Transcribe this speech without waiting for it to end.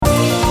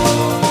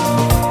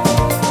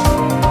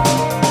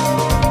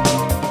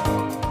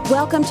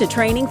Welcome to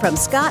training from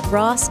Scott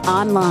Ross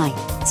Online.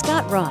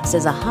 Scott Ross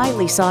is a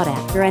highly sought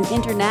after and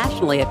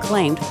internationally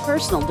acclaimed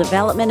personal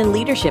development and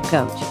leadership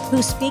coach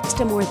who speaks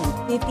to more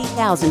than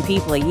 50,000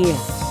 people a year.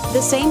 The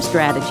same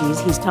strategies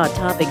he's taught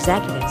top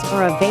executives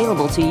are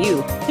available to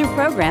you through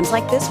programs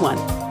like this one.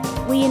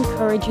 We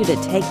encourage you to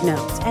take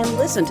notes and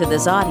listen to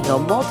this audio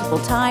multiple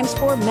times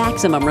for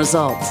maximum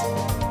results.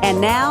 And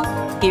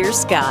now, here's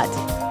Scott.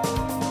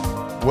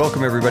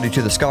 Welcome, everybody,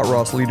 to the Scott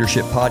Ross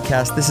Leadership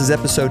Podcast. This is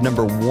episode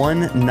number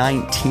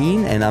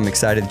 119, and I'm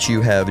excited that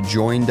you have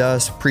joined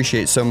us.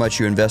 Appreciate so much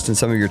you invest in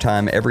some of your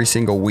time every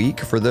single week.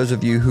 For those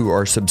of you who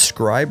are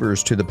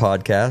subscribers to the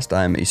podcast,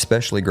 I'm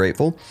especially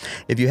grateful.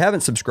 If you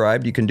haven't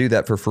subscribed, you can do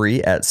that for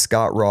free at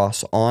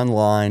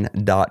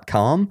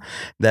scottrossonline.com.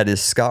 That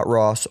is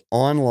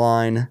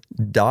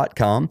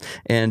scottrossonline.com,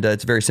 and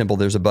it's very simple.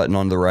 There's a button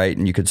on the right,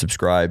 and you can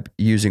subscribe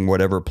using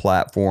whatever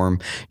platform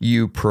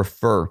you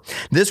prefer.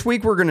 This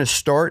week, we're going to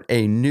start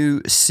a new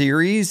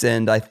series,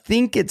 and I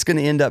think it's going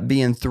to end up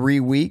being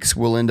 3 weeks.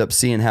 We'll end up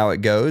seeing how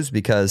it goes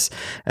because,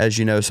 as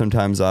you know,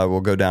 sometimes I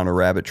will go down a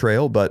rabbit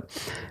trail, but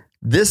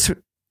this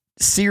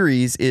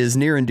series is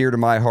near and dear to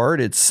my heart.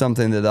 It's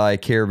something that I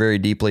care very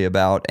deeply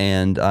about,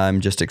 and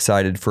I'm just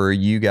excited for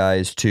you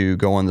guys to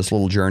go on this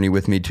little journey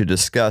with me to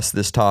discuss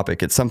this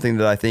topic. It's something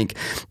that I think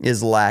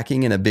is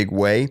lacking in a big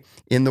way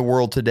in the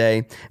world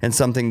today, and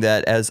something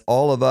that, as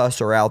all of us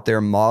are out there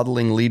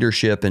modeling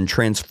leadership and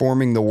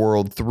transforming the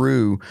world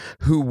through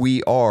who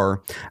we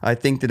are, I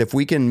think that if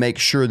we can make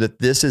sure that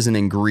this is an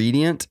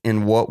ingredient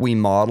in what we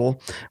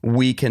model,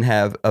 we can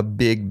have a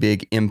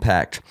big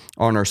impact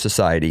on our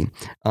society.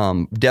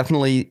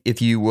 Definitely,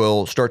 if you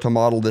will start to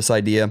model this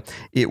idea,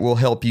 it will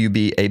help you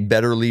be a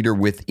better leader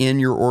within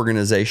your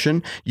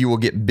organization. You will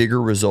get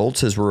bigger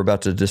results, as we're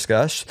about to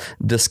discuss,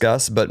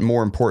 but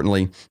more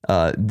importantly,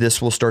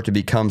 this will start to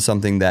become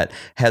something that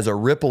has a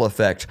ripple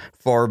effect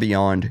far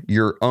beyond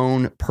your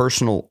own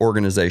personal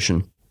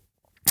organization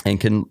and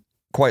can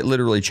quite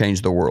literally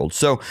change the world.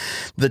 So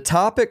the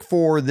topic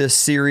for this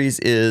series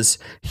is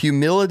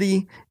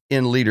humility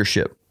in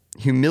leadership.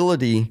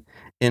 Humility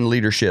in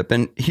leadership.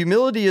 And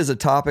humility is a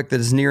topic that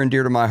is near and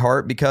dear to my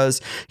heart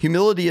because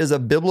humility is a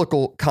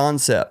biblical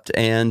concept.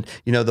 And,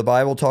 you know, the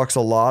Bible talks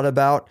a lot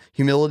about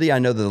humility. I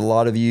know that a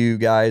lot of you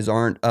guys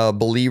aren't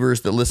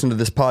believers that listen to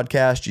this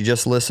podcast. You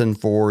just listen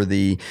for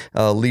the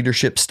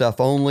leadership stuff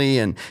only.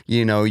 And,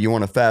 you know, you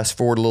want to fast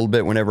forward a little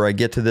bit whenever I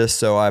get to this.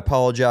 So I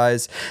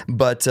apologize,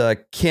 but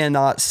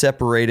cannot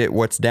separate it.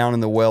 What's down in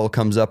the well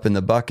comes up in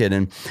the bucket.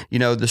 And, you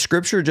know, the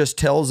scripture just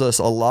tells us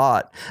a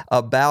lot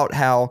about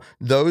how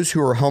those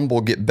who are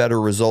humble get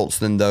better results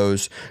than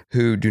those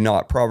who do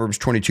not. Proverbs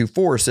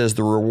 22:4 says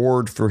the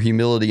reward for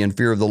humility and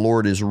fear of the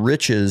Lord is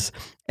riches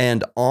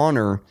and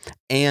honor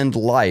and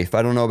life.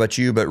 I don't know about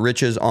you, but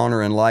riches,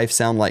 honor, and life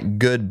sound like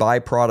good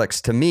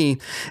byproducts to me.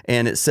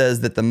 And it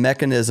says that the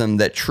mechanism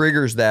that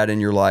triggers that in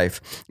your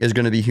life is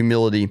going to be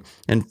humility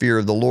and fear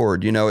of the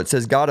Lord. You know, it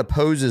says God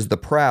opposes the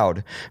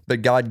proud,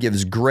 but God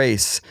gives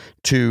grace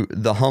to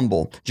the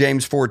humble.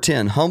 James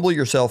 4:10, humble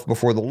yourself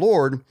before the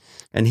Lord,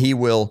 and he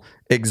will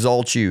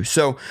exalt you.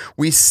 So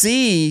we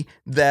see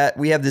that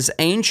we have this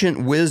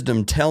ancient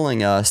wisdom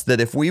telling us that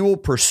if we will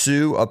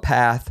pursue a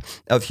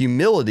path of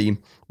humility,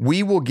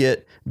 we will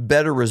get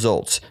better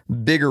results,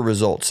 bigger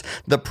results.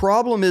 The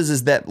problem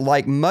is that,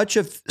 like much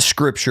of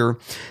Scripture,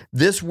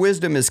 this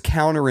wisdom is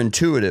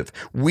counterintuitive.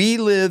 We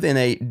live in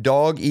a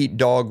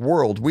dog-eat-dog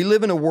world. We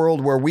live in a world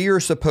where we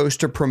are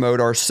supposed to promote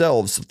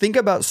ourselves. Think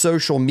about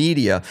social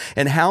media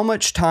and how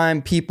much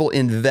time people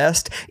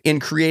invest in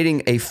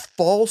creating a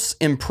false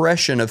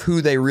impression of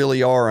who they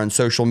really are on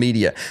social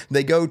media.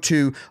 They go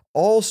to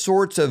all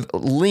sorts of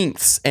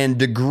lengths and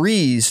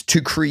degrees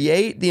to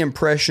create the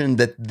impression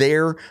that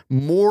they're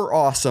more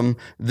awesome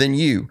than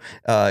you,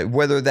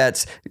 whether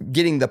that's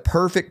getting the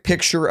perfect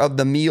picture of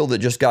the meal that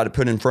just got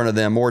put in front of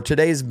them, or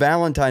today's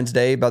Valentine's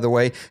Day. By the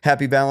way,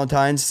 happy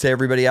Valentine's to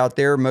everybody out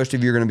there. Most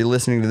of you are going to be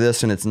listening to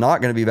this and it's not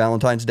going to be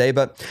Valentine's Day,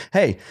 but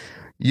hey,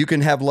 you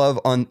can have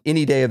love on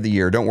any day of the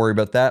year. Don't worry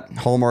about that.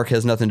 Hallmark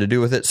has nothing to do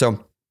with it.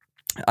 So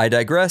I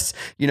digress.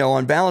 You know,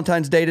 on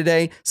Valentine's Day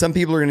today, some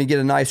people are going to get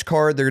a nice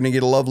card. They're going to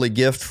get a lovely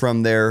gift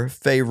from their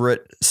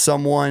favorite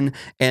someone,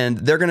 and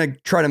they're going to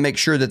try to make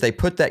sure that they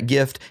put that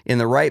gift in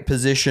the right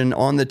position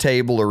on the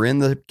table or in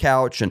the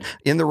couch and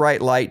in the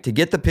right light to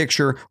get the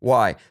picture.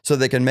 Why? So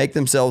they can make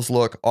themselves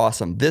look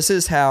awesome. This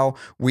is how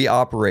we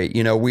operate.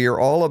 You know, we are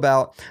all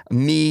about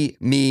me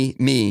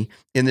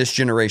in this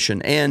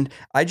generation. And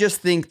I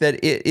just think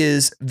that it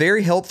is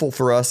very helpful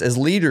for us as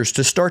leaders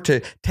to start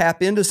to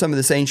tap into some of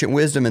this ancient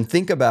wisdom and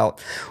think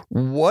about,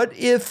 what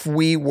if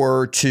we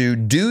were to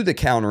do the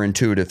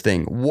counterintuitive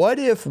thing? What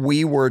if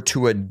we were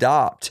to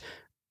adopt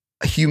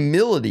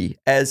humility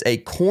as a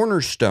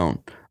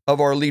cornerstone of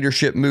our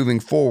leadership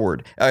moving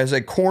forward, as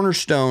a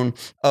cornerstone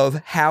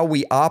of how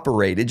we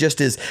operate. It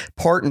just is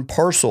part and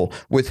parcel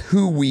with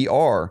who we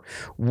are.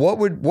 What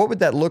would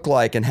that look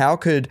like, and how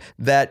could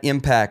that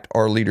impact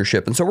our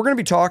leadership? And so we're going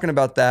to be talking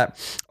about that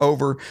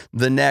over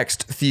the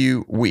next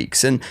few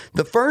weeks. And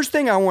the first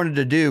thing I wanted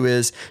to do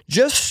is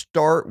just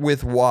start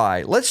with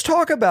why. Let's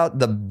talk about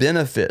the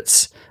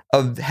benefits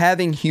of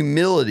having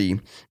humility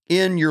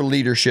in your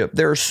leadership.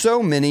 There are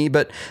so many,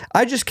 but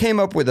I just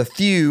came up with a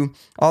few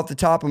off the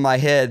top of my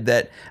head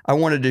that I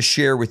wanted to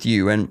share with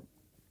you. And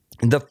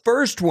the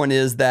first one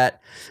is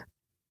that,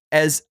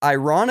 as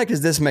ironic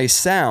as this may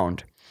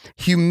sound,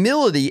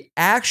 humility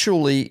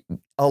actually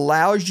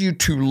allows you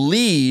to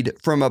lead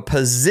from a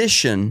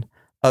position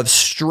of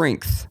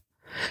strength.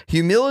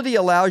 Humility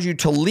allows you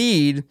to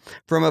lead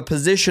from a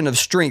position of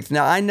strength.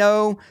 Now, I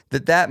know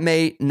that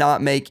may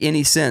not make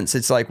any sense.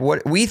 It's like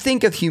what we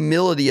think of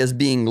humility as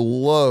being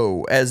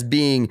low, as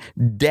being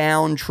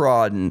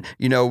downtrodden.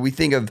 We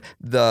think of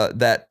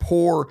that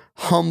poor,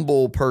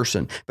 humble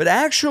person. But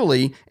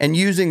actually, and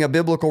using a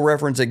biblical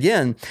reference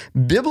again,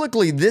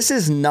 biblically, this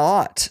is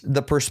not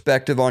the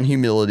perspective on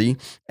humility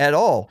at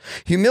all.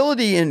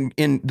 Humility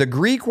in the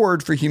Greek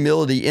word for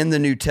humility in the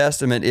New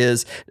Testament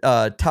is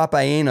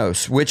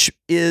tapainos, which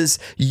is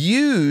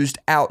used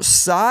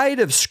outside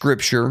of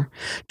Scripture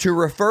to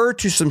refer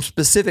to some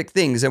specific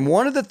things. And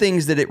one of the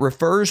things that it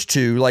refers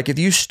to, like if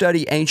you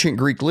study ancient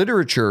Greek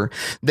literature,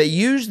 they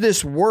use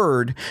this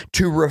word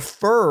to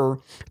refer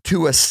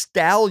to a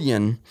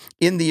stallion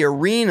in the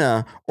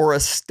arena or a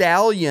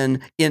stallion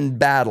in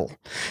battle.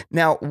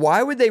 Now,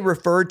 why would they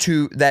refer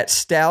to that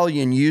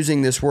stallion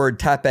using this word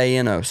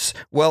tapainos?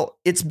 Well,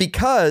 it's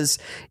because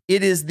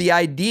it is the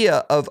idea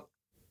of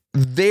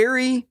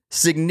very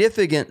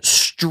significant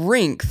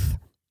strength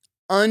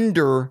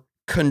under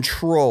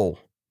control.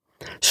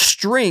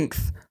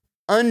 Strength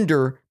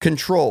under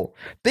control.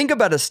 Think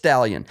about a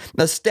stallion.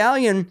 The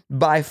stallion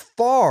by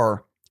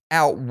far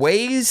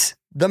outweighs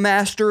the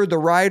master, the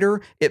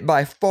rider. It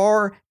by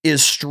far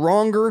is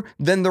stronger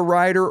than the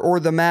rider or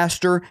the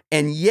master,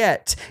 and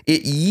yet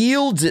it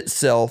yields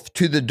itself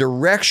to the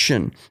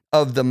direction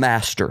of the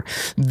master.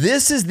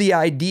 This is the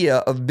idea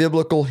of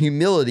biblical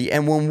humility.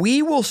 And when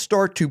we will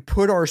start to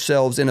put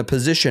ourselves in a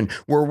position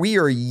where we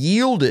are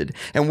yielded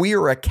and we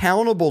are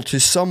accountable to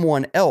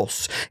someone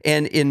else,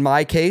 and in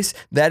my case,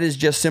 that is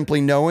just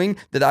simply knowing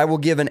that I will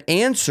give an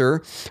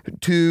answer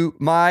to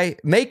my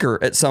maker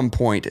at some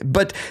point.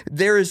 But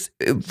there is,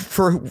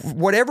 for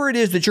whatever it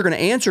is that you're going to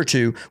answer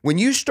to, when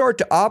you start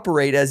to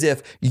operate as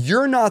if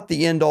you're not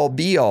the end all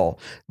be all,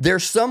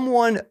 there's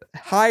someone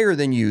higher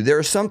than you,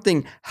 there's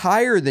something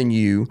higher than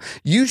you,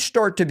 you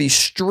start to be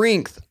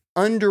strength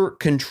under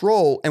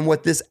control. And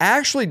what this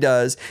actually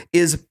does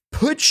is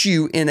put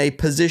you in a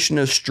position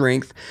of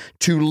strength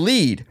to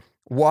lead.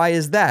 Why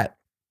is that?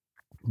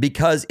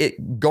 Because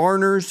it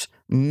garners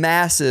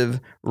massive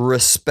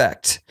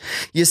respect.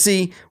 You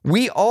see,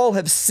 we all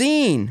have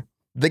seen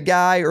the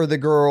guy or the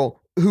girl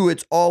who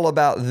it's all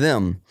about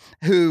them,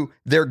 who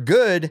they're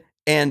good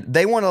and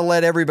they want to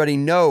let everybody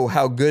know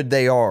how good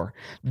they are.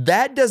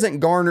 That doesn't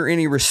garner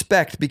any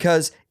respect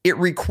because it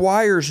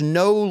requires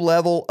no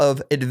level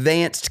of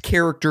advanced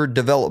character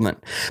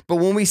development. But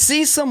when we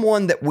see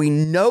someone that we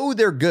know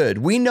they're good,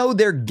 we know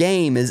their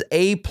game is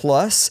A+,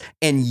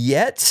 and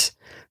yet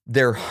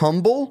they're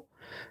humble,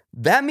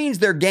 that means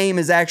their game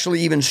is actually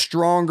even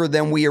stronger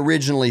than we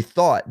originally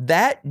thought.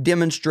 That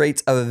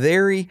demonstrates a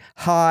very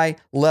high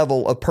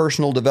level of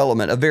personal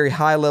development, a very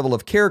high level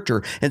of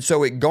character, and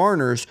so it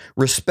garners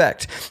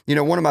respect.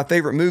 One of my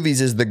favorite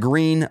movies is The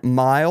Green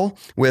Mile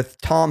with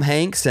Tom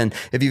Hanks, and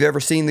if you've ever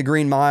seen The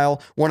Green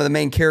Mile, one of the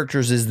main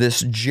characters is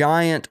this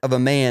giant of a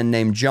man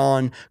named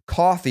John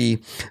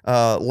Coffey,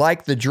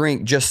 like the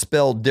drink, just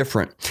spelled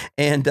different.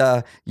 And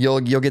you'll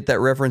get that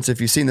reference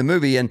if you've seen the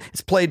movie, and it's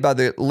played by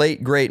the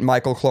late, great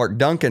Michael Clark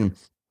Duncan.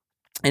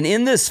 And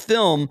in this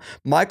film,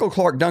 Michael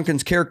Clark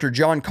Duncan's character,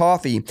 John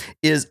Coffey,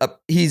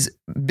 he's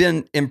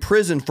been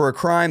imprisoned for a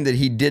crime that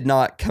he did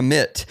not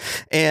commit.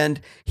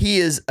 And he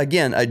is,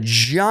 again, a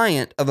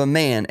giant of a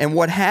man. And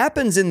what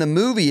happens in the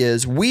movie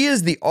is we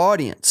as the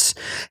audience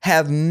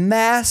have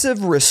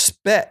massive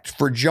respect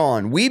for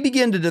John. We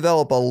begin to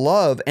develop a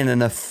love and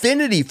an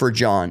affinity for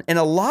John. And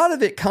a lot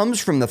of it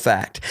comes from the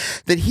fact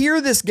that here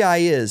this guy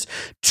is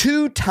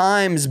 2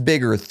 times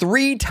bigger,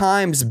 3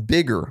 times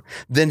bigger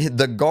than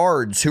the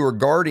guards who are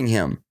guarding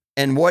him.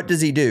 And what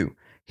does he do?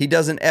 He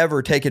doesn't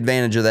ever take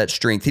advantage of that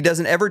strength. He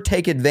doesn't ever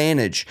take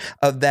advantage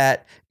of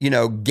that,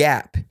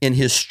 gap in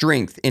his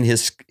strength, in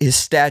his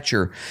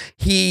stature.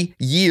 He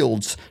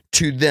yields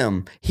to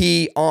them.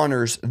 He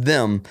honors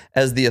them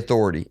as the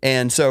authority.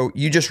 And so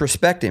you just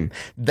respect him.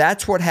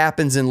 That's what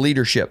happens in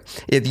leadership.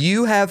 If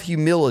you have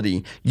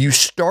humility, you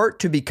start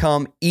to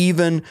become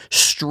even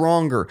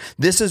stronger.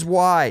 This is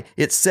why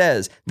it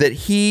says that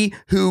he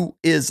who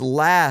is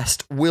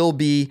last will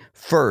be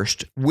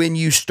first. When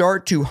you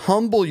start to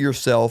humble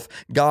yourself,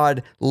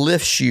 God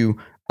lifts you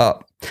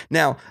up.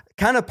 Now,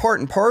 kind of part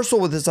and parcel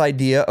with this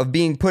idea of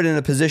being put in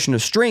a position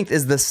of strength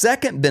is the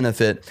second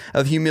benefit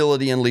of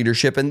humility and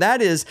leadership, and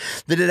that is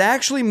that it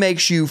actually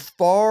makes you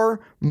far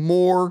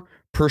more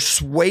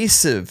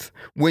persuasive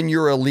when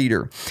you're a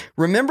leader.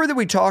 Remember that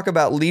we talk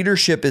about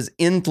leadership as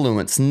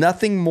influence,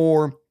 nothing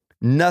more,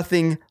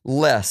 nothing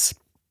less.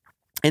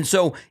 And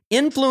so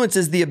influence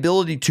is the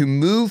ability to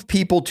move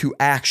people to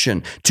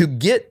action, to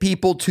get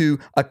people to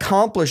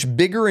accomplish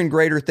bigger and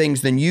greater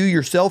things than you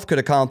yourself could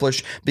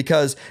accomplish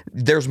because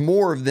there's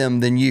more of them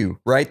than you,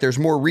 right? There's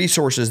more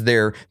resources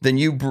there than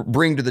you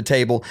bring to the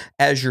table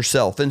as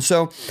yourself. And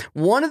so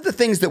one of the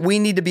things that we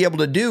need to be able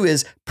to do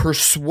is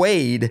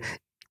persuade.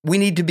 We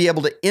need to be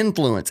able to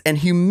influence. And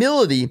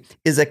humility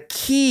is a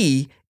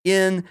key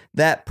in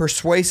that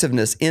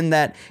persuasiveness, in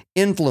that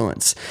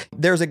influence.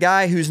 There's a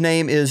guy whose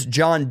name is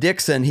John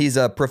Dixon. He's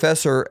a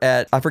professor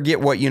at, I forget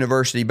what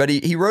university, but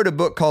he wrote a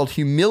book called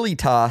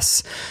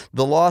Humilitas,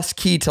 The Lost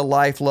Key to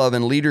Life, Love,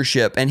 and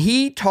Leadership. And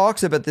he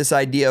talks about this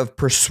idea of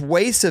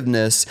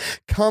persuasiveness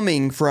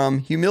coming from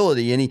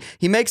humility. And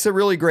he makes a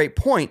really great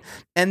point.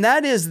 And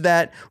that is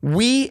that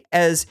we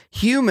as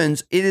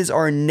humans, it is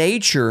our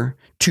nature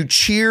to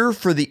cheer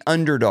for the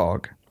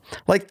underdog.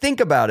 Like, think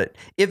about it.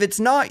 If it's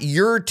not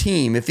your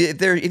team, if you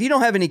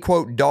don't have any,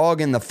 quote, dog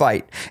in the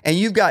fight, and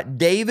you've got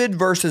David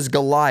versus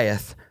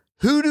Goliath,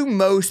 who do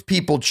most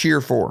people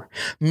cheer for?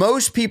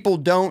 Most people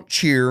don't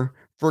cheer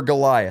for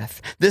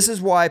Goliath. This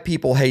is why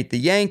people hate the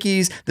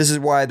Yankees. This is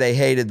why they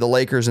hated the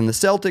Lakers and the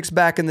Celtics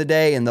back in the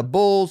day, and the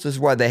Bulls. This is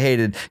why they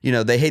hated,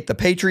 they hate the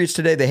Patriots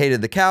today. They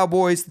hated the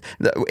Cowboys,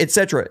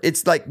 etc.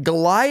 It's like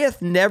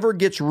Goliath never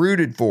gets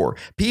rooted for.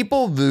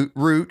 People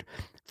root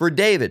for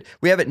David.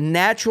 We have it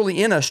naturally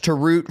in us to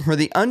root for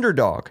the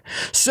underdog.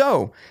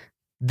 So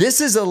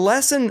this is a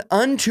lesson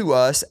unto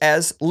us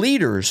as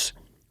leaders.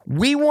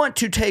 We want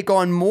to take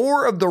on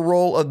more of the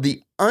role of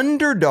the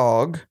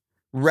underdog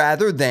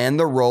rather than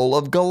the role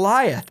of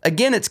Goliath.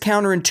 Again, it's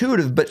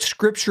counterintuitive, but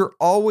Scripture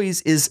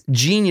always is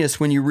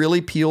genius when you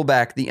really peel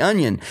back the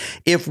onion.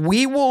 If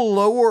we will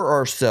lower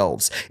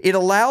ourselves, it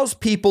allows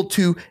people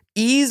to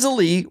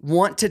easily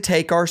want to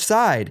take our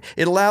side.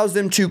 It allows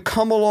them to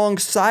come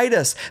alongside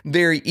us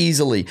very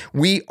easily.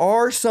 We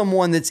are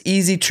someone that's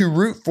easy to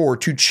root for,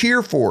 to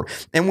cheer for.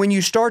 And when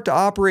you start to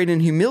operate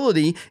in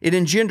humility, it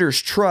engenders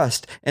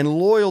trust and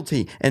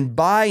loyalty and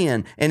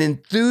buy-in and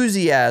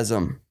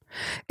enthusiasm.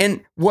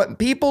 And what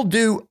people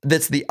do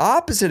that's the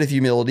opposite of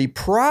humility,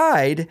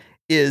 pride,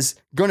 is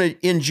going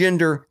to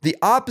engender the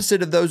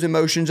opposite of those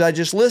emotions I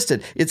just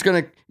listed. It's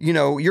going to,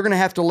 you're going to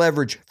have to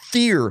leverage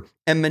fear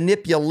and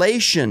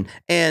manipulation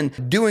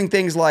and doing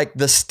things like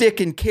the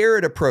stick and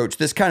carrot approach,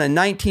 this kind of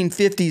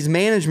 1950s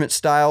management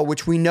style,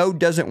 which we know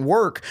doesn't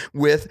work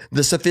with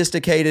the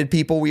sophisticated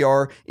people we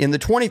are in the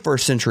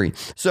 21st century.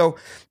 So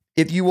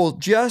if you will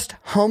just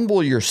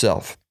humble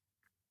yourself,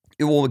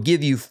 it will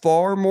give you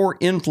far more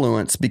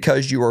influence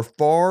because you are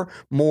far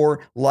more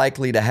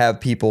likely to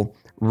have people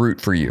root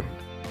for you.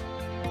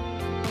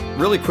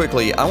 Really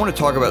quickly, I want to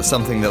talk about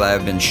something that I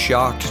have been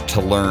shocked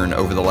to learn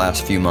over the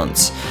last few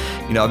months.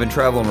 I've been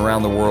traveling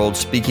around the world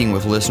speaking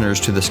with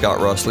listeners to the Scott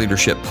Ross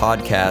Leadership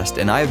Podcast,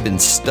 and I have been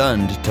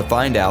stunned to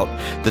find out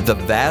that the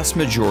vast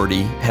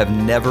majority have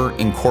never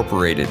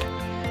incorporated.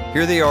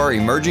 Here they are,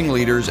 emerging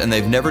leaders, and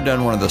they've never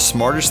done one of the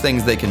smartest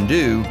things they can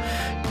do,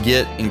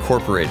 get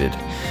incorporated.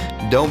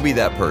 Don't be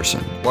that person.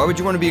 Why would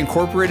you want to be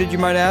incorporated, you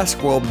might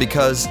ask? Well,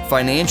 because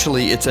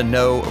financially, it's a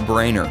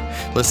no-brainer.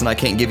 Listen, I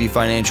can't give you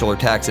financial or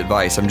tax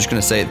advice. I'm just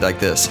going to say it like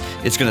this.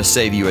 It's going to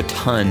save you a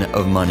ton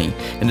of money,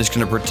 and it's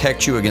going to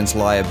protect you against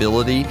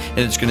liability, and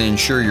it's going to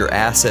ensure your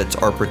assets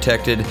are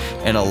protected,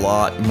 and a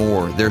lot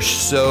more. There's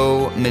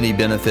so many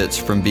benefits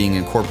from being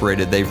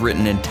incorporated. They've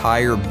written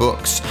entire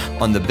books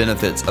on the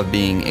benefits of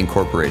being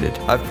incorporated.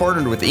 I've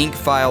partnered with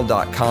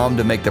inkfile.com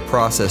to make the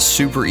process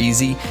super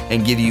easy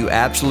and give you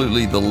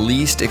absolutely the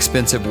least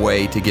expensive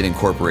way to get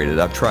incorporated.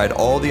 I've tried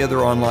all the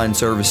other online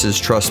services.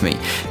 Trust me,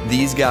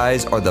 these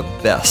guys are the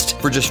best.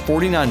 For just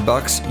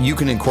 $49, you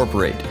can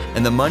incorporate,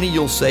 and the money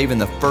you'll save in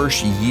the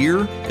first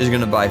year is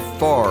going to by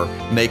far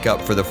make up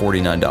for the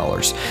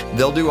 $49.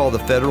 They'll do all the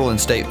federal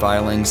and state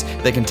filings.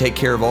 They can take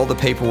care of all the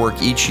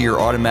paperwork each year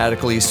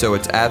automatically, so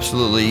it's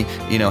absolutely,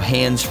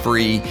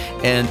 hands-free,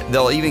 and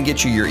they'll even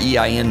get you your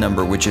EIN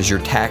number, which is your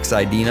tax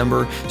ID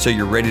number, so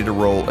you're ready to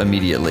roll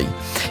immediately.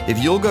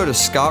 If you'll go to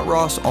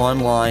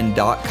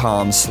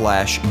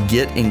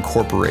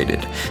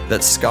scottrossonline.com/getincorporated,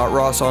 that's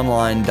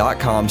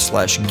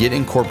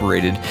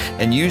scottrossonline.com/getincorporated,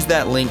 and use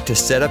that link to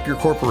set up your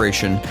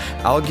corporation,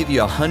 I'll give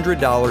you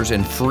 $100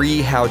 in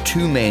free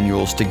how-to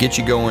manuals to get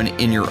you going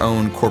in your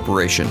own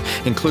corporation,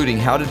 including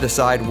how to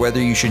decide whether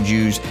you should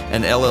use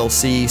an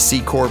LLC,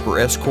 C Corp, or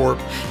S Corp,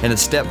 and a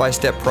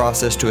step-by-step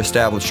process to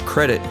establish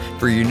credit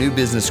for your new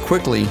business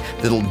quickly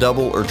that'll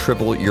double or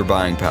triple your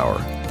buying power.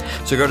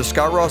 So go to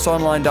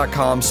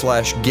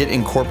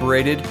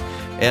scottrossonline.com/getincorporated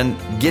and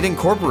get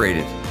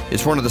incorporated.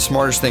 It's one of the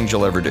smartest things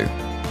you'll ever do.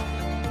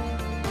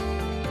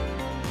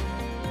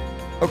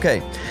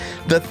 Okay,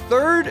 the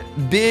third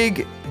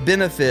big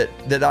benefit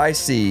that I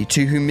see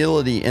to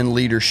humility and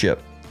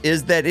leadership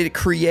is that it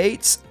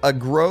creates a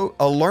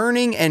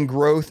learning and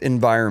growth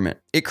environment.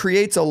 It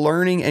creates a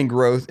learning and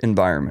growth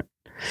environment.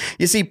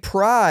 You see,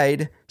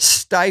 pride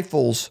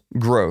stifles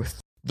growth.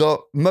 The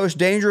most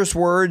dangerous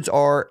words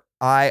are,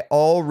 "I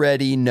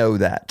already know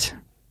that."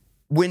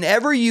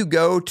 Whenever you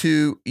go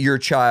to your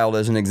child,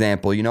 as an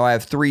example, I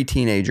have 3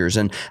 teenagers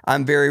and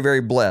I'm very,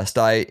 very blessed.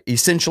 I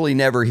essentially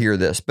never hear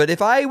this. But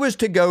if I was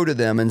to go to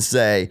them and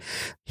say,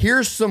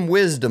 "Here's some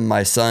wisdom,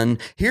 my son.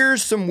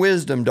 Here's some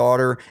wisdom,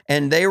 daughter,"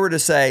 and they were to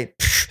say,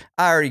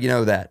 "I already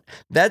know that,"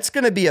 that's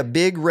going to be a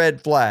big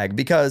red flag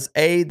because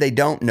A, they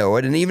don't know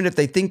it. And even if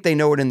they think they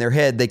know it in their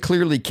head, they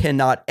clearly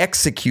cannot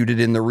execute it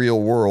in the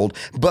real world.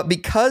 But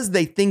because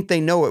they think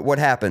they know it, what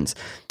happens?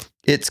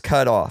 It's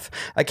cut off.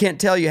 I can't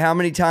tell you how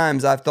many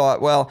times I've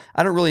thought, well,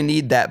 I don't really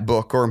need that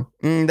book, or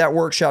that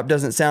workshop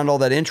doesn't sound all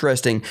that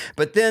interesting.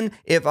 But then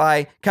if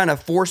I kind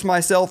of force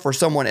myself or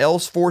someone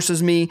else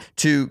forces me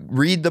to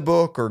read the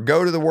book or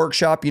go to the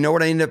workshop, you know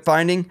what I end up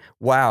finding?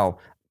 Wow,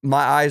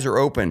 my eyes are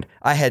opened.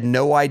 I had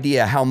no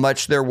idea how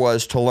much there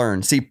was to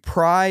learn. See,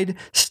 pride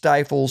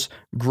stifles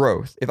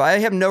growth. If I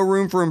have no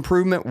room for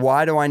improvement,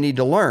 why do I need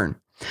to learn?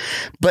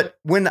 But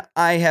when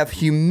I have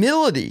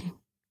humility,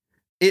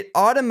 it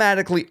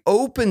automatically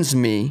opens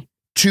me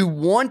to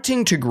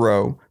wanting to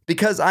grow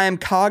because I am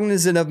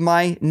cognizant of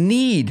my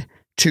need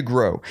to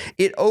grow.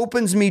 It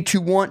opens me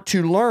to want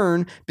to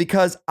learn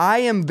because I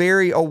am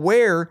very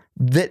aware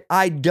that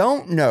I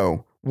don't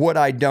know what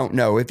I don't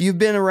know. If you've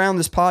been around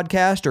this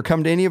podcast or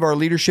come to any of our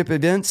leadership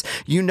events,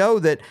 you know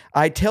that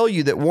I tell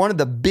you that one of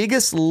the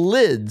biggest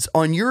lids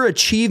on your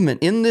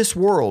achievement in this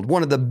world,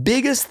 one of the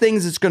biggest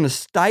things that's going to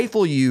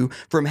stifle you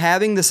from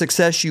having the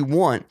success you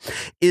want,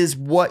 is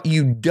what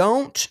you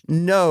don't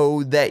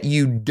know that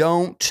you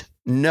don't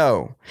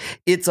know.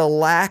 It's a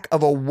lack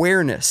of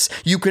awareness.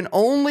 You can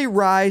only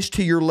rise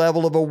to your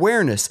level of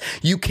awareness.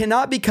 You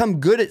cannot become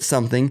good at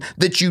something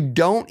that you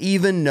don't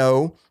even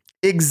know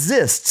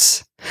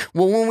exists.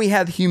 Well, when we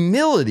have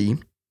humility,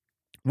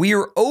 we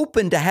are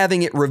open to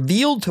having it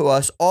revealed to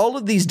us all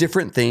of these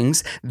different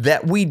things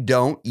that we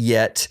don't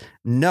yet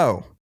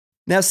know.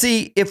 Now,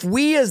 see, if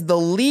we as the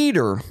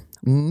leader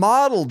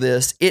model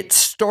this, it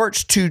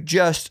starts to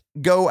just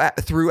go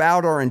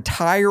throughout our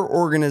entire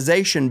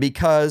organization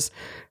because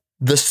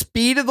the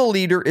speed of the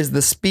leader is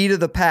the speed of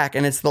the pack,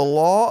 and it's the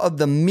law of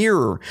the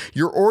mirror.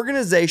 Your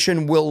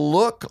organization will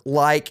look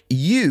like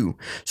you.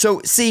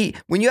 So see,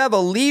 when you have a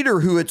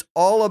leader who it's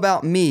all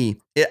about me,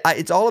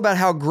 it's all about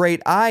how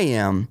great I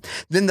am,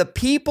 then the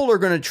people are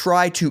going to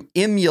try to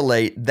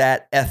emulate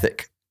that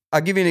ethic.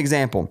 I'll give you an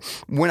example.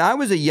 When I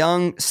was a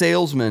young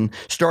salesman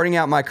starting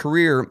out my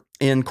career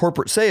in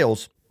corporate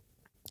sales,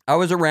 I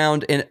was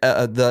around, and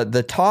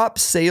the top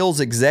sales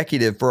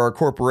executive for our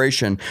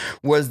corporation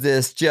was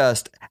this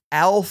just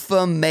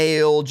alpha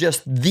male,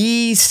 just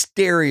the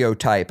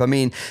stereotype. I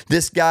mean,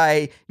 this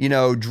guy,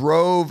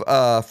 drove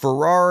a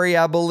Ferrari,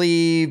 I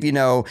believe.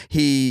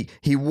 He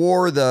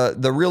wore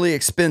the really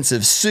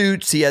expensive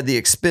suits. He had the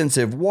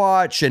expensive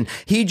watch, and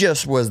he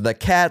just was the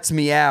cat's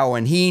meow,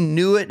 and he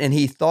knew it, and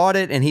he thought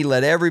it, and he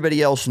let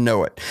everybody else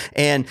know it.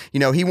 And,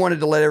 he wanted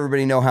to let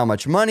everybody know how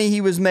much money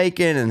he was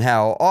making and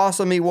how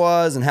awesome he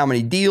was and how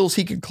many deals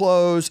he could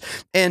close.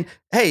 And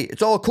hey,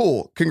 it's all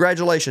cool.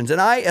 Congratulations.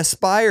 And I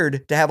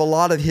aspired to have a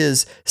lot of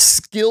his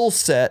skill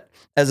set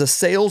as a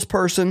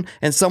salesperson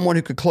and someone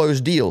who could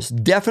close deals.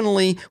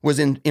 Definitely was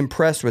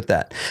impressed with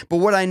that. But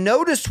what I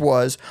noticed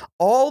was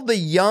all the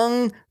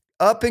young,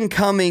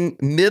 up-and-coming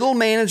middle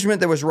management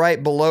that was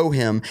right below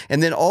him,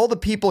 and then all the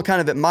people kind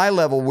of at my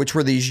level, which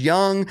were these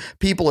young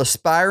people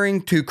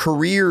aspiring to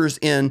careers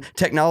in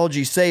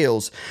technology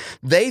sales,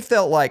 they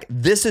felt like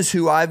this is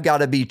who I've got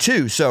to be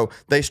too. So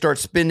they start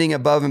spending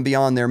above and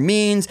beyond their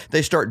means.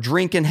 They start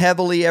drinking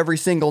heavily every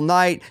single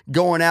night,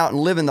 going out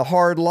and living the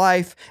hard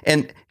life.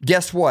 And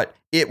guess what?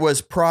 It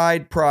was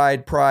pride,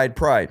 pride, pride,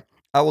 pride.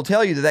 I will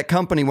tell you that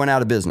company went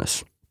out of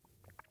business.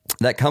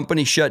 That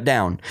company shut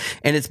down.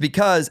 And it's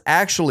because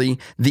actually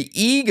the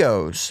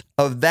egos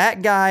of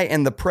that guy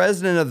and the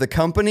president of the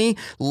company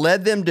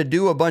led them to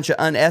do a bunch of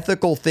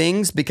unethical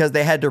things because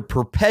they had to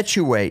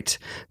perpetuate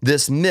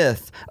this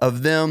myth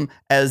of them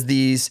as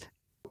these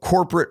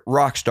corporate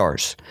rock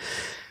stars.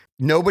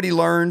 Nobody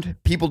learned.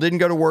 People didn't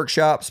go to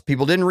workshops.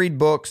 People didn't read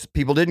books.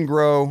 People didn't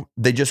grow.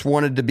 They just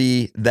wanted to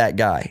be that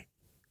guy.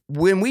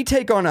 When we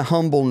take on a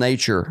humble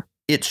nature,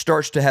 it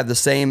starts to have the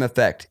same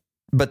effect,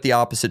 but the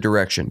opposite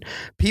direction.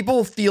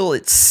 People feel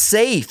it's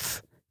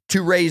safe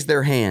to raise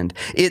their hand.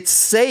 It's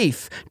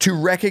safe to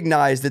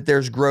recognize that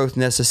there's growth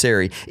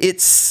necessary.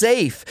 It's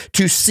safe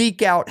to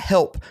seek out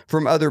help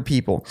from other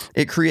people.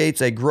 It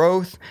creates a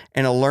growth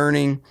and a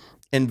learning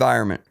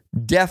environment.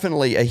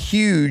 Definitely a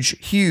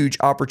huge, huge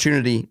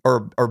opportunity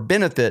or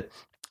benefit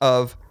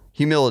of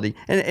humility.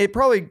 And it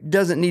probably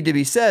doesn't need to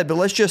be said, but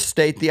let's just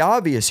state the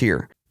obvious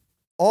here.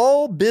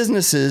 All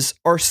businesses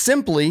are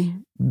simply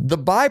the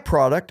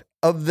byproduct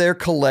of their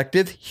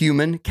collective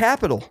human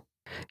capital.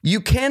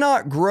 You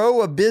cannot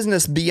grow a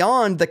business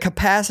beyond the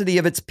capacity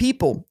of its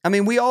people. I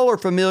mean, we all are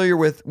familiar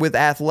with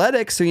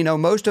athletics. So,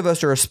 most of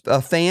us are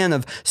a fan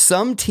of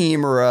some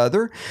team or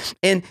other.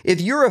 And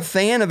if you're a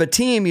fan of a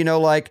team,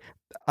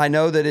 I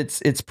know that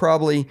it's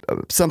probably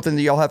something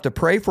that y'all have to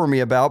pray for me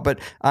about, but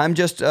I'm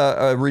just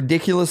a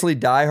ridiculously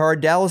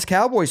diehard Dallas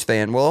Cowboys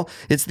fan. Well,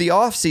 it's the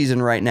off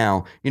season right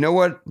now. You know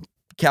what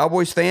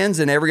Cowboys fans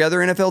and every other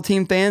NFL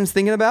team fans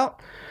thinking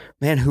about?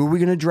 Man, who are we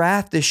going to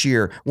draft this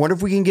year? Wonder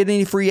if we can get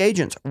any free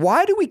agents.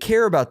 Why do we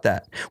care about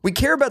that? We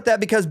care about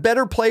that because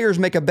better players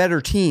make a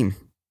better team.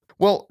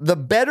 Well, the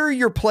better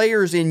your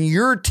players in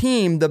your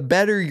team, the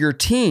better your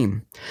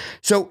team.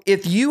 So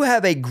if you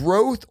have a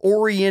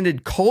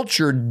growth-oriented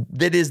culture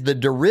that is the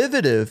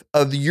derivative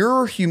of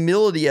your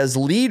humility as a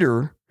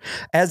leader,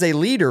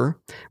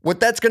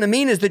 what that's going to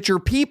mean is that your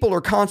people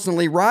are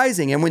constantly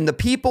rising. And when the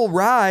people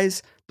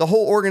rise, the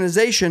whole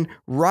organization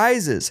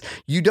rises.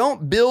 You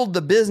don't build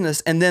the business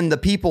and then the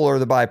people are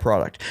the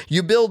byproduct.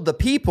 You build the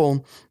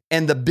people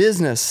and the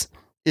business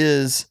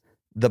is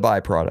the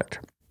byproduct.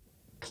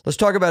 Let's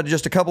talk about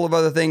just a couple of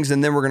other things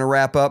and then we're going to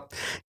wrap up.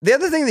 The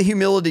other thing that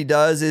humility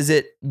does is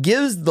it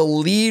gives the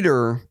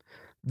leader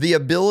the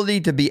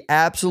ability to be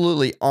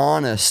absolutely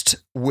honest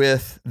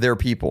with their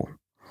people.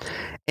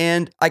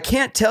 And I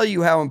can't tell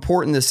you how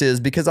important this is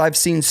because I've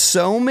seen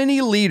so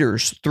many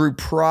leaders through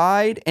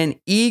pride and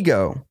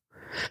ego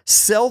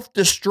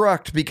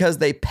self-destruct because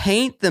they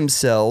paint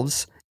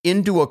themselves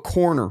into a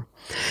corner.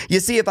 You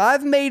see, if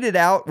I've made it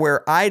out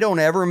where I don't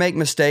ever make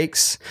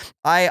mistakes,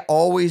 I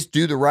always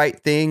do the right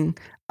thing,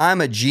 I'm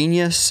a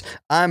genius,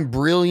 I'm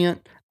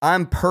brilliant,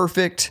 I'm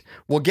perfect,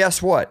 well, guess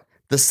what?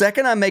 The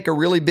second I make a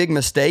really big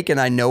mistake and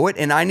I know it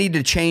and I need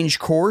to change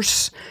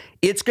course,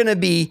 it's going to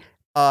be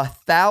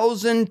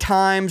 1,000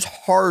 times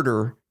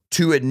harder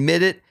to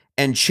admit it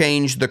and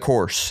change the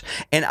course.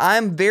 And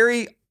I'm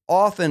very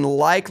often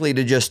likely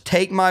to just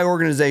take my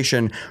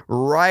organization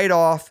right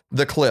off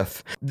the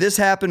cliff. This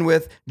happened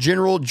with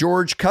General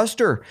George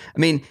Custer. I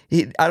mean,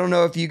 I don't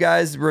know if you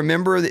guys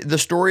remember the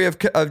story of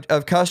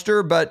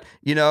Custer, but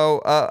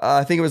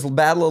I think it was the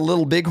Battle of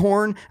Little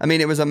Bighorn. I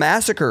mean, it was a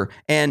massacre,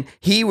 and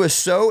he was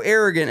so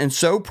arrogant and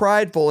so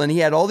prideful, and he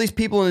had all these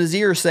people in his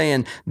ear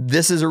saying,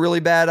 "This is a really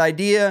bad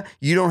idea.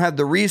 You don't have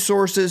the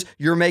resources.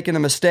 You're making a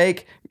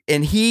mistake."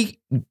 And he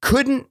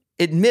couldn't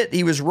admit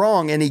he was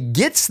wrong, and he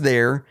gets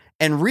there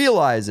and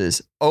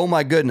realizes, oh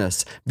my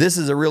goodness, this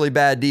is a really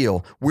bad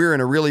deal. We're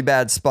in a really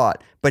bad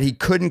spot. But he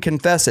couldn't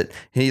confess it.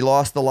 He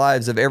lost the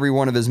lives of every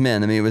one of his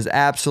men. I mean, it was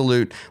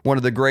one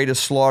of the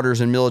greatest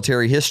slaughters in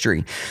military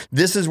history.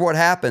 This is what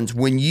happens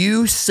when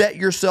you set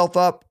yourself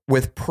up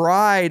with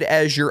pride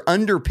as your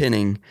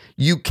underpinning.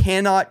 You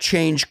cannot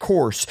change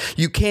course.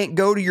 You can't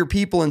go to your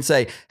people and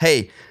say,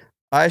 "Hey,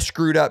 I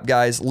screwed up,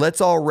 guys.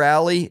 Let's all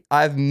rally.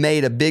 I've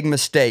made a big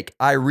mistake.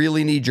 I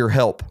really need your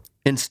help."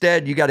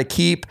 Instead, you got to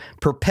keep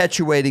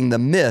perpetuating the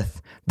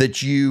myth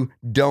that you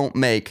don't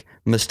make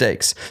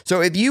mistakes.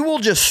 So if you will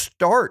just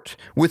start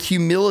with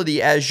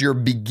humility as your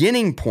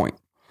beginning point,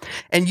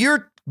 and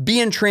you're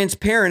being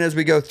transparent as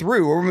we go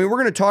through. I mean, we're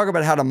going to talk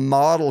about how to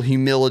model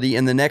humility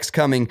in the next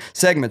coming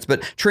segments,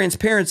 but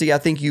transparency, I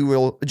think you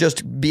will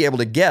just be able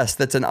to guess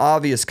that's an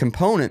obvious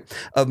component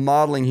of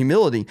modeling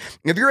humility.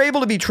 If you're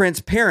able to be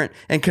transparent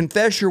and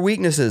confess your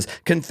weaknesses,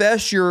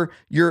 confess your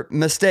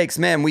mistakes,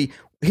 man,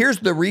 here's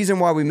the reason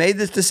why we made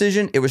this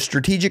decision. It was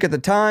strategic at the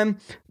time,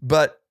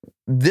 but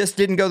this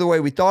didn't go the way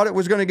we thought it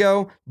was going to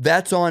go.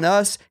 That's on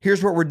us.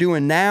 Here's what we're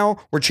doing now.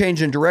 We're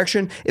changing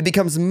direction. It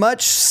becomes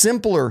much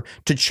simpler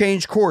to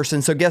change course.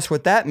 And so guess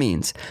what that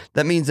means?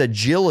 That means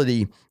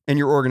agility in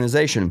your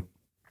organization.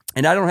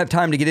 And I don't have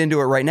time to get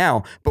into it right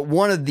now, but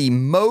one of the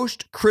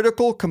most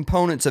critical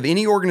components of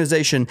any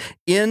organization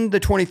in the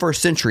 21st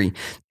century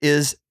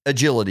is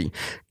agility.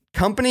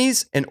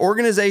 Companies and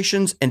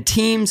organizations and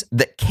teams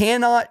that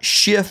cannot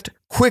shift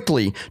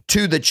quickly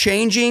to the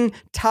changing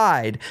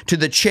tide, to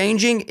the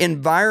changing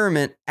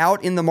environment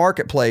out in the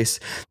marketplace,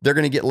 they're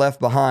going to get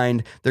left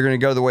behind. They're going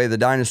to go the way of the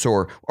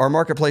dinosaur. Our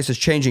marketplace is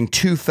changing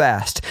too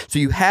fast. So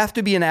you have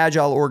to be an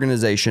agile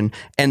organization,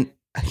 and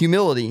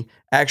humility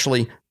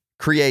actually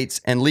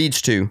creates and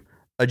leads to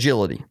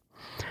agility.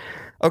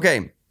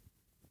 Okay,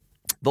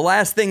 the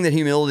last thing that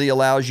humility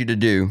allows you to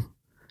do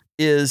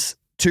is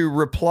to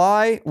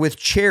reply with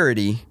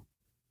charity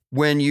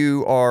when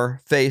you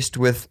are faced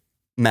with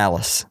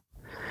malice.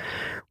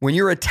 When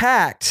you're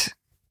attacked,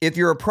 if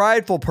you're a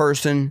prideful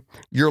person,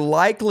 you're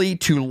likely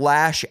to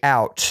lash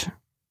out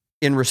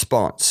in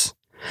response.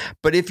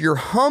 But if you're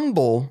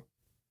humble,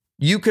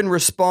 you can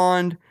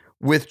respond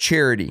with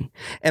charity.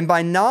 And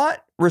by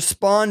not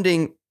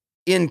responding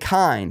in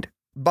kind,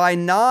 by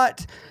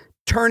not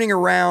turning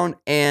around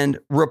and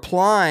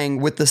replying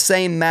with the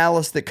same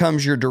malice that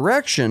comes your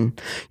direction,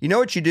 you know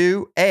what you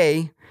do?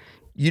 A,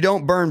 you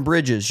don't burn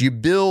bridges. You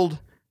build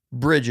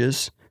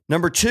bridges.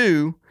 Number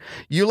two,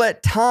 you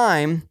let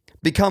time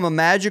become a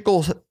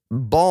magical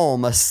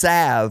balm, a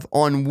salve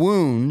on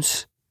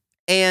wounds,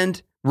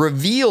 and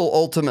reveal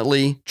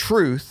ultimately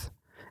truth.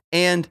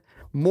 And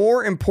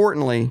more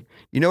importantly,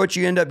 you know what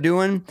you end up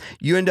doing?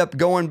 You end up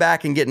going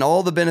back and getting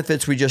all the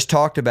benefits we just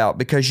talked about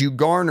because you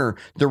garner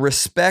the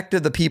respect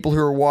of the people who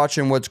are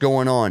watching what's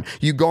going on.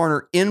 You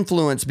garner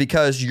influence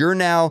because you're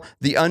now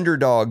the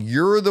underdog.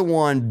 You're the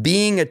one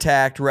being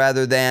attacked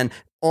rather than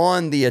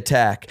on the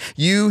attack.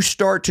 You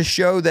start to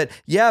show that,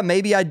 yeah,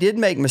 maybe I did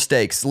make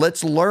mistakes.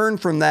 Let's learn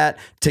from that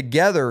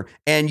together.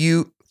 And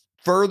you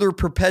further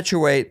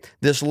perpetuate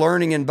this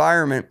learning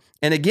environment.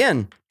 And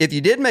again, if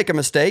you did make a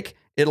mistake,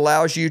 it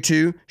allows you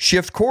to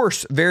shift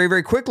course very,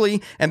 very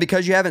quickly. And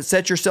because you haven't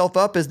set yourself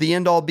up as the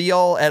end all be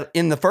all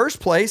in the first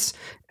place,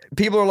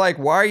 people are like,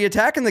 why are you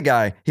attacking the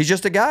guy? He's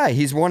just a guy.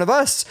 He's one of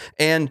us.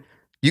 And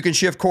you can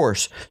shift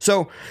course.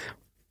 So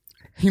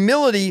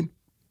humility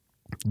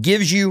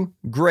gives you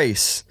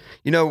grace.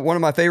 You know, one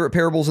of my favorite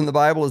parables in the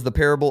Bible is the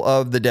parable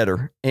of the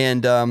debtor.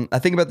 And I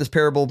think about this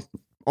parable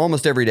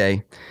almost every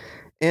day.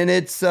 And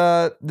it's,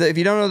 if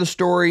you don't know the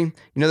story, you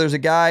know, there's a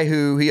guy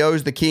who he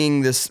owes the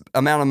king this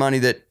amount of money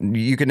that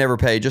you could never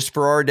pay. Just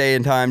for our day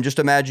and time, just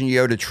imagine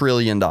you owed $1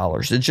 trillion.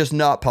 It's just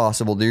not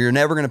possible. You're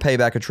never going to pay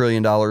back $1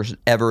 trillion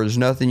ever. There's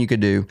nothing you could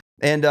do.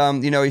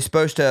 And, you know, he's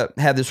supposed to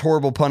have this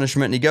horrible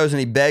punishment. And he goes and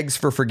he begs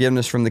for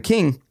forgiveness from the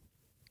king.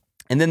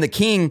 And then the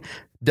king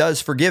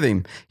does forgive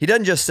him. He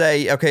doesn't just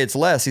say, okay, it's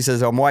less. He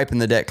says, I'm wiping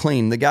the debt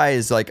clean. The guy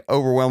is like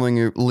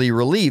overwhelmingly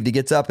relieved. He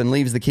gets up and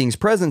leaves the king's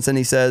presence and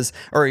he says,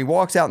 or he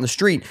walks out in the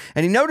street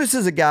and he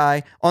notices a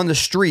guy on the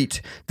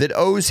street that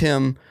owes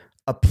him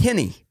a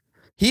penny.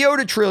 He owed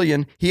 $1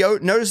 trillion.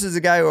 Notices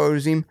a guy who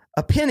owes him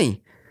a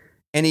penny.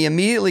 And he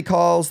immediately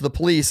calls the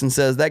police and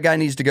says, that guy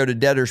needs to go to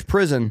debtor's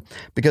prison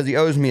because he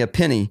owes me a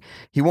penny.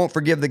 He won't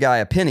forgive the guy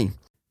a penny.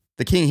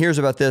 The king hears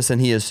about this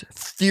and he is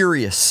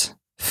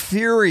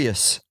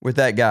furious with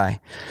that guy.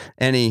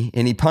 And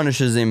he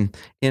punishes him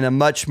in a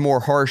much more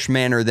harsh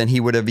manner than he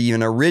would have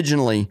even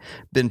originally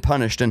been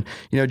punished. And,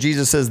 you know,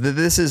 Jesus says that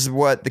this is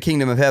what the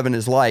kingdom of heaven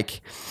is like.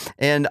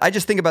 And I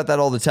just think about that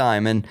all the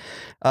time. And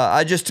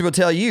I just will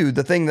tell you,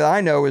 the thing that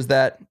I know is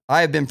that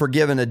I have been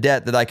forgiven a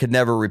debt that I could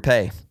never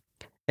repay.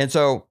 And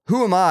so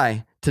who am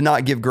I to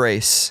not give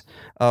grace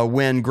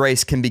when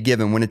grace can be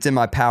given, when it's in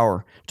my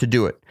power to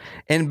do it?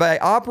 And by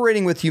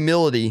operating with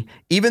humility,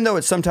 even though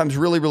it's sometimes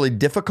really, really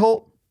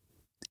difficult,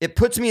 it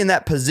puts me in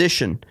that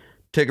position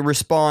to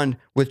respond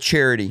with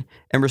charity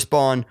and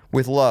respond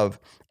with love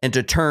and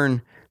to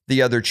turn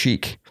the other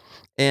cheek.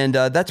 And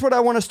that's what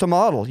I want us to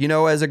model. You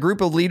know, as a group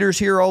of leaders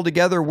here all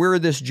together, we're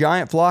this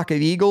giant flock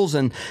of eagles,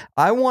 and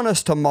I want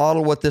us to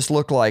model what this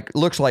looks like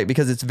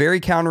because it's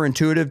very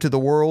counterintuitive to the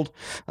world.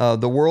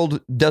 The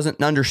world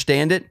doesn't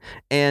understand it.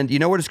 And you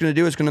know what it's going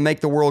to do? It's going to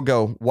make the world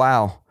go,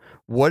 wow.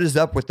 What is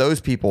up with those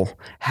people?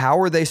 How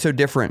are they so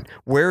different?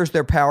 Where's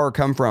their power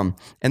come from?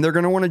 And they're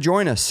going to want to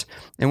join us.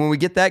 And when we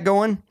get that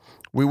going,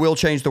 we will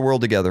change the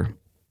world together.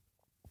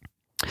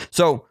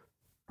 So,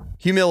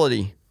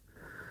 humility.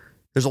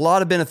 There's a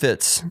lot of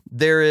benefits.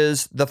 There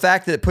is the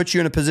fact that it puts you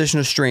in a position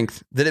of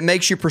strength, that it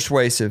makes you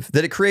persuasive,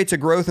 that it creates a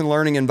growth and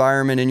learning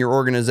environment in your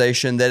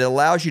organization, that it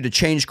allows you to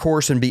change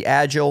course and be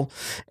agile,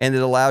 and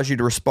it allows you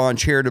to respond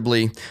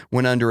charitably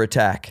when under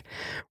attack.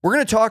 We're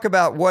going to talk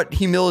about what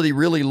humility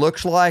really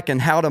looks like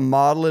and how to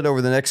model it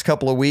over the next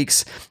couple of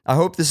weeks. I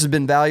hope this has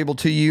been valuable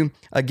to you.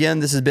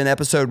 Again, this has been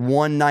episode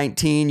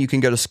 119. You can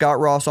go to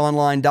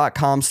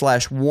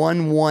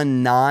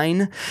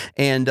scottrossonline.com/119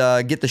 and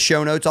get the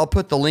show notes. I'll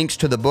put the links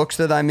to the books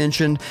that I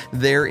mentioned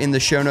there in the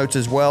show notes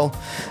as well.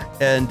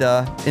 And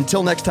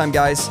until next time,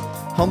 guys,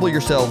 humble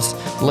yourselves.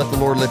 Let the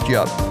Lord lift you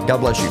up. God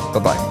bless you.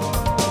 Bye-bye.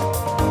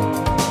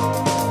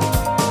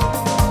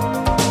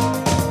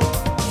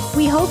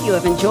 We hope you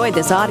have enjoyed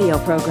this audio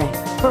program.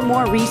 For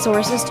more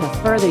resources to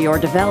further your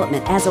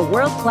development as a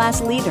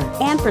world-class leader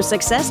and for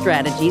success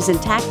strategies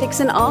and tactics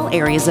in all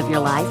areas of your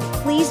life,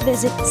 please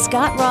visit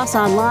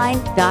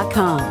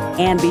scottrossonline.com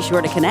and be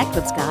sure to connect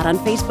with Scott on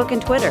Facebook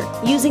and Twitter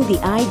using the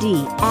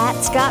ID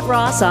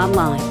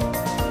 @ScottRossOnline.